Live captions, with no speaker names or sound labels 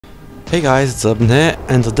Hey guys, it's Urban here,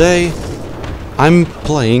 and today I'm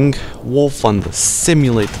playing War Thunder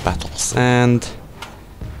Simulate Battles, and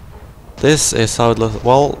this is how it looks.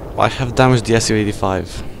 Well, I have damaged the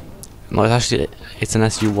Su-85. No, it's an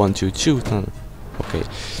Su-122. No, okay,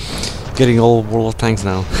 getting all World of Tanks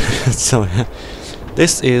now. So yeah,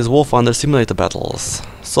 this is War Thunder Simulator Battles.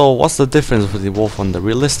 So what's the difference between War Thunder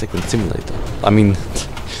Realistic and Simulator? I mean,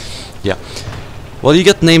 yeah. Well, you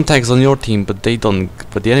get name tags on your team, but they don't.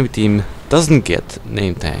 But the enemy team doesn't get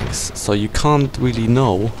name tags, so you can't really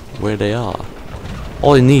know where they are.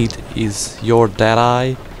 All you need is your dead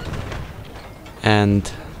eye, and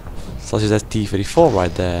such as that T-34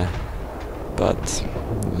 right there. But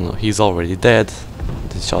you know he's already dead.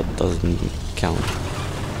 The shot doesn't count.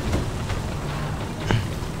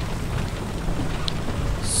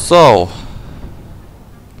 So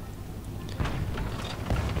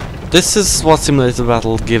this is what Simulator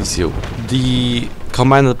Battle gives you. The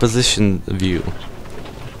commander position view.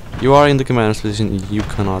 You are in the commander's position, you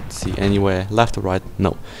cannot see anywhere, left or right,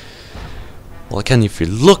 no. Well, can if you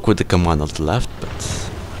look with the commander to the left, but...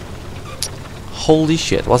 Holy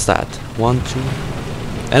shit, what's that? 1, 2...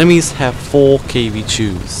 Enemies have 4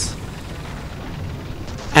 KV-2s.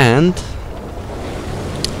 And...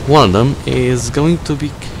 one of them is going to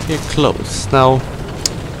be here close. Now...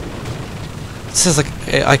 This is like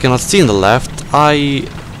I cannot see in the left. I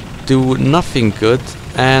do nothing good,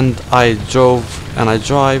 and I drive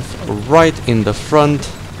right in the front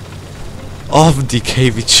of the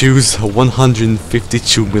KV-2's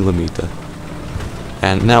 152mm.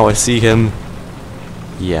 And now I see him.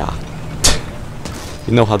 Yeah.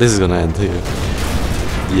 You know how this is gonna end here.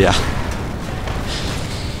 Yeah.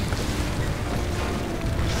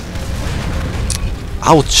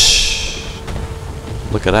 Ouch.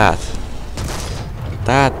 Look at that.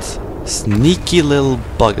 That sneaky little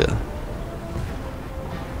bugger.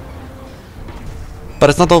 But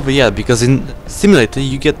it's not over yet, because in Simulator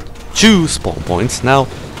you get 2 spawn points. Now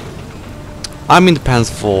I'm in the pants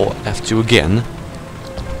for F2 again,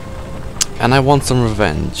 and I want some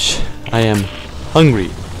revenge. I am hungry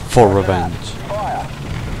for revenge.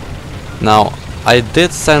 Now I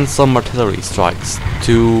did send some artillery strikes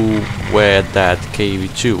to where that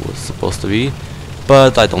KV-2 was supposed to be,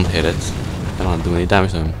 but I don't hit it. I cannot do any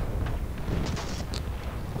damage to him.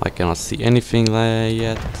 I cannot see anything there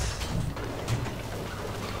yet.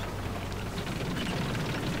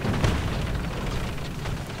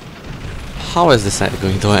 How is this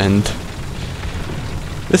going to end?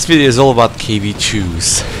 This video is all about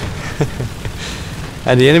KV-2s.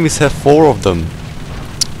 And the enemies have 4 of them.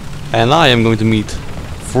 And I am going to meet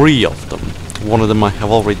 3 of them. One of them I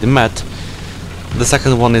have already met. The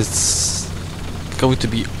second one is going to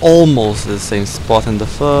be almost the same spot, and the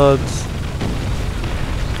third...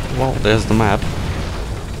 Well, there's the map.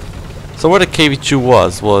 So where the KV-2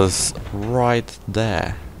 was right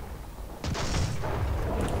there.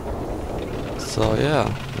 So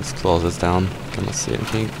yeah, let's close this down. Cannot see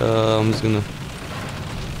anything. I'm just gonna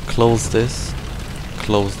close this.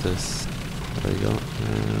 Close this. There we go.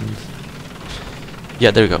 And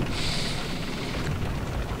yeah, there we go.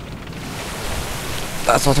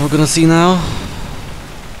 That's what we're gonna see now.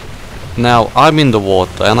 Now I'm in the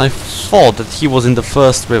water, and I thought that he was in the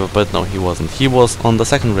first river, but no, he wasn't. He was on the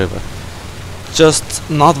second river, just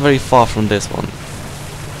not very far from this one.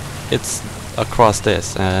 It's across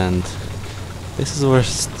this, and this is where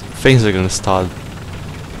things are gonna start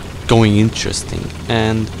going interesting.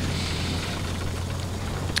 And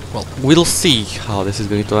well, we'll see how this is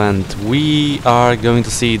going to end. We are going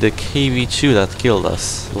to see the KV-2 that killed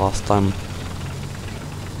us last time.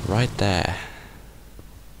 Right there.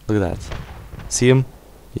 Look at that. See him?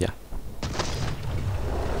 Yeah.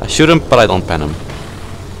 I shoot him, but I don't pen him.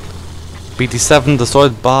 PT-7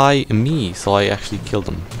 destroyed by me, so I actually killed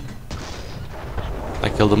him. I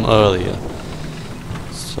killed him earlier.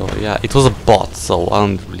 So yeah, it was a bot, so I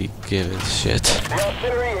don't really give a shit. The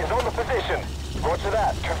artillery is on the position. Roger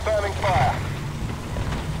that. Confirming fire.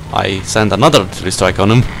 I sent another artillery strike on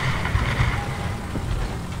him.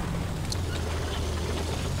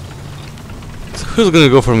 Who's gonna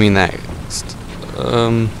go for me next?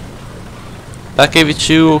 That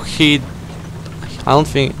KV-2, I don't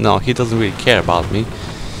think... No, he doesn't really care about me.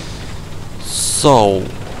 So...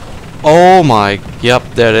 Oh my...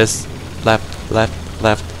 Yep, there it is. Left.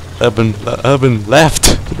 Urban,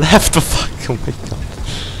 left! Left, the fuck, oh my god.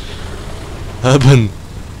 Urban,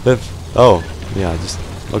 left. Oh, yeah, just...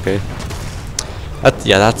 Okay.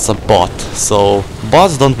 Yeah, that's a bot. So,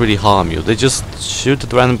 bots don't really harm you. They just shoot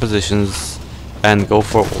at random positions and go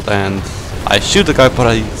forward, and I shoot the guy, but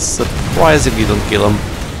I surprisingly don't kill him.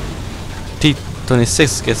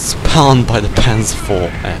 T-26 gets spawned by the Panzer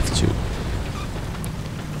IV F2.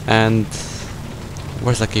 And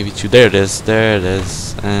where's that KV-2? There it is, there it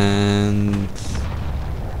is, and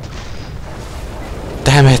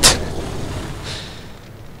damn it!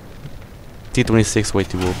 T-26 way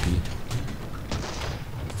too OP.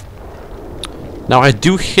 Now I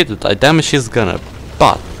do hit it, I damage his gunner,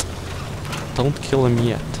 but don't kill him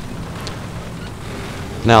yet.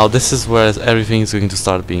 Now this is where everything is going to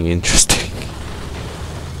start being interesting.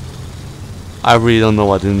 I really don't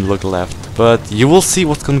know, I didn't look left, but you will see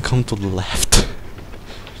what's gonna come to the left.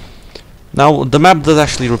 Now the map does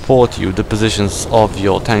actually report you the positions of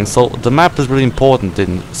your tanks, so the map is really important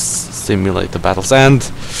in simulator battles. And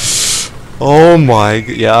oh my,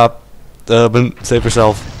 yeah, Urban, save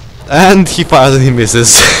yourself. And he fires and he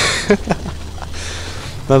misses.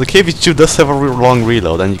 Now the KV-2 does have a long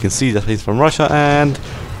reload, and you can see that he's from Russia, and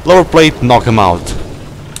lower plate knock him out.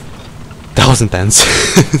 That was intense.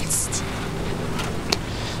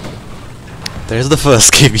 There's the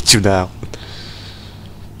first KV-2 now.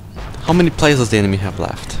 How many players does the enemy have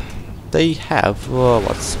left? They have,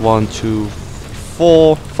 what's 1, 2,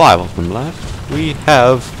 4, 5 of them left. We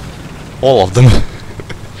have all of them.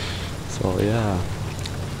 So yeah.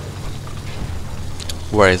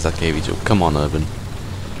 Where is that KV-2? Come on, Urban.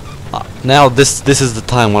 Now this is the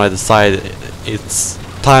time when I decide it's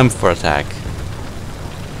time for attack.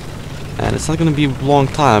 And it's not gonna be a long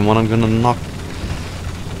time when I'm gonna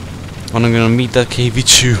meet that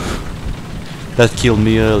KV-2 that killed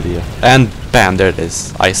me earlier. And bam, there it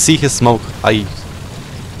is. I see his smoke, I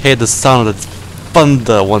hear the sound of that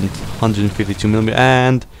thunder 152mm,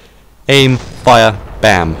 and aim, fire,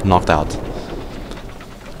 bam, knocked out.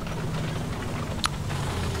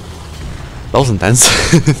 That was intense.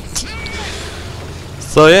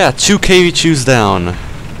 So yeah, 2 KV-2s down.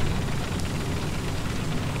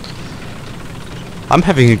 I'm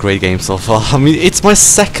having a great game so far. I mean, it's my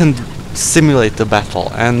second simulator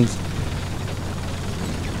battle, and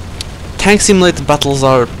tank simulator battles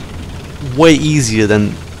are way easier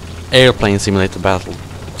than airplane simulator battle.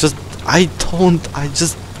 I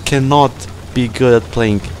just cannot be good at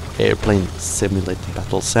playing airplane simulator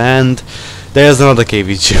battles. And there's another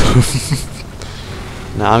KV-2.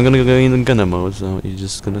 Now I'm gonna go in gunner mode, so you're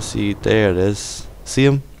just gonna see it. There it is. See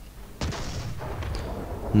him?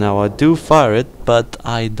 Now I do fire it, but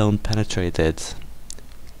I don't penetrate it.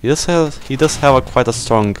 He does have quite a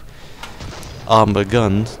strong armor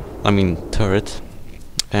gun, I mean turret.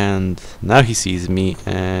 And now he sees me,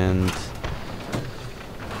 and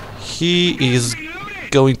he is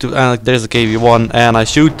going to. There's a KV-1, and I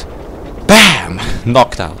shoot. Bam!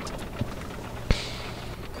 Knocked out.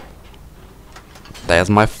 That's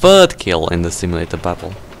my third kill in the simulator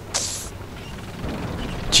battle.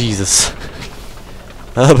 Jesus.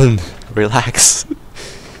 Urban, relax.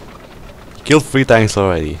 Killed 3 tanks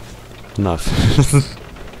already. Enough.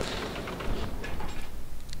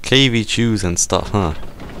 KV-2s and stuff, huh?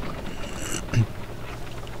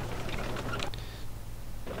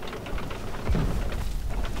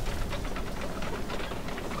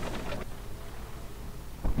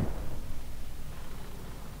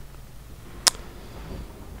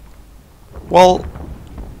 Well,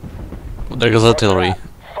 there goes artillery.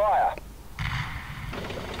 Fire.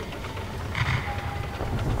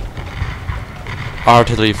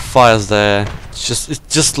 Artillery fires there. It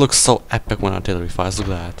just looks so epic when artillery fires. Look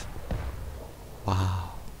at that. Wow.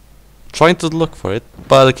 Trying to look for it,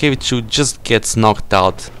 but the KV-2 just gets knocked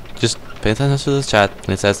out. Just pay attention to the chat, and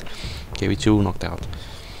it says KV-2 knocked out.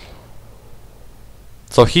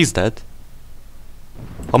 So he's dead.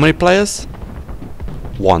 How many players?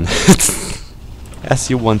 1.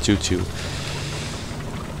 SU-122.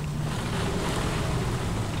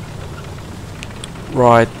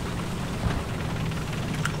 Right.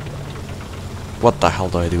 What the hell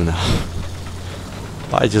do I do now?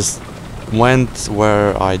 I just went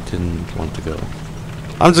where I didn't want to go.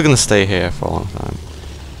 I'm just gonna stay here for a long time.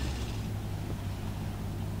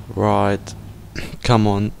 Right. Come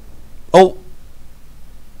on. Oh!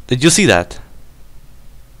 Did you see that?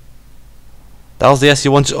 That was the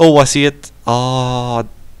SU-1. Oh, I see it. Oh,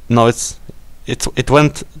 no, it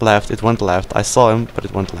went left. It went left. I saw him, but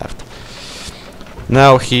it went left.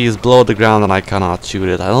 Now he's below the ground, and I cannot shoot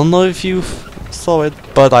it. I don't know if you saw it,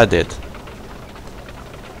 but I did.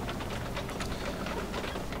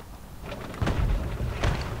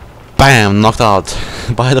 Bam! Knocked out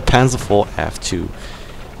by the Panzer IV F2.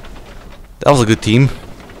 That was a good team.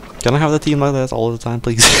 Can I have the team like that all the time,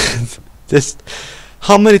 please?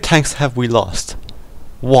 How many tanks have we lost?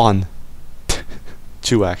 1.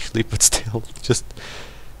 2 actually, but still,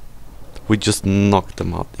 we just knocked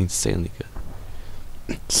them out insanely good.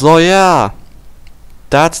 So yeah,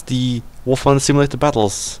 that's the War Thunder Simulator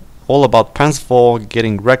battles. All about Panzer IV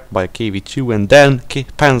getting wrecked by KV-2 and then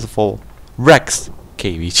Panzer IV wrecks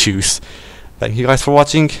KV-2s. Thank you guys for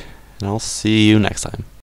watching, and I'll see you next time.